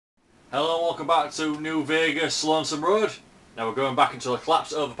welcome back to New Vegas Lonesome Road. Now we're going back into the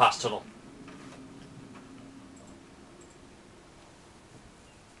collapsed overpass tunnel.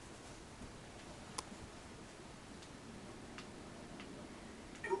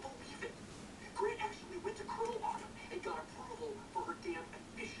 I don't believe it. Grant actually went to Colonel Autumn and got approval for her damn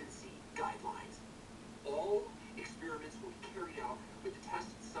efficiency guidelines. All experiments will be carried out with the test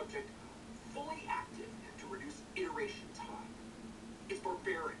subject fully active to reduce iteration time. It's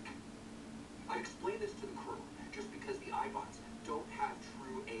barbaric. I explained this to the crew. Just because the iBots don't have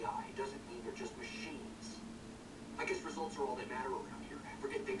true AI doesn't mean they're just machines. I guess results are all that matter around here.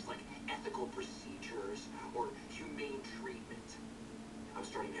 Forget things like ethical procedures or humane treatment. I'm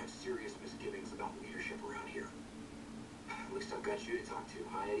starting to have serious misgivings about leadership around here. At least I've got you to talk to,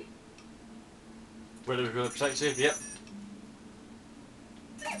 huh, Eddie? Ready to protect you? Yep.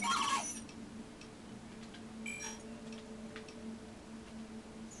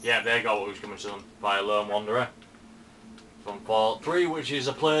 Yeah, there you go, what was coming to them by a lone wanderer from Fallout 3, which is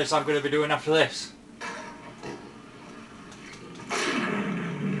a place I'm going to be doing after this.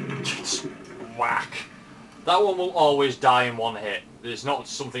 Just whack. That one will always die in one hit. It's not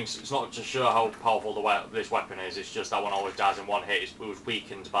something. It's not to show how powerful this weapon is. It's just that one always dies in one hit. It was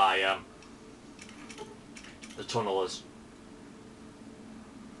weakened by the tunnelers,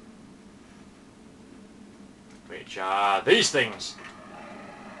 which are these things.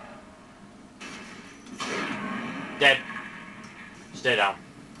 Dead. Stay down.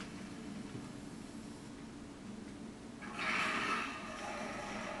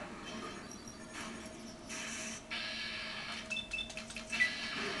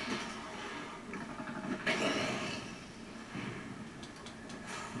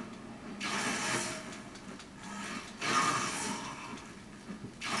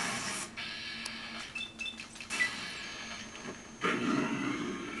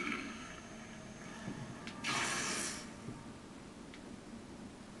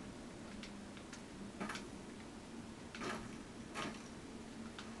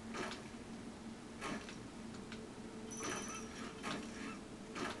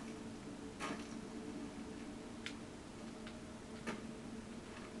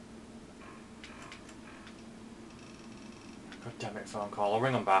 God damn it, phone call. I'll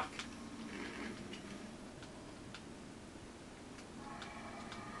ring them back.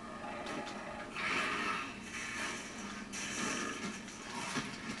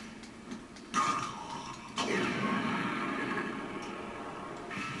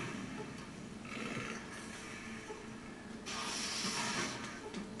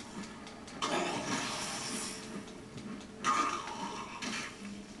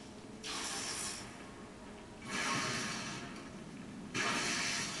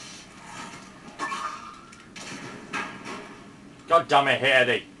 God damn it, hit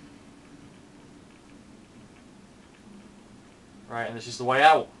Eddie. Right, and this is the way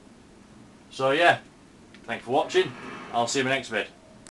out. So yeah, thanks for watching. I'll see you in the next vid.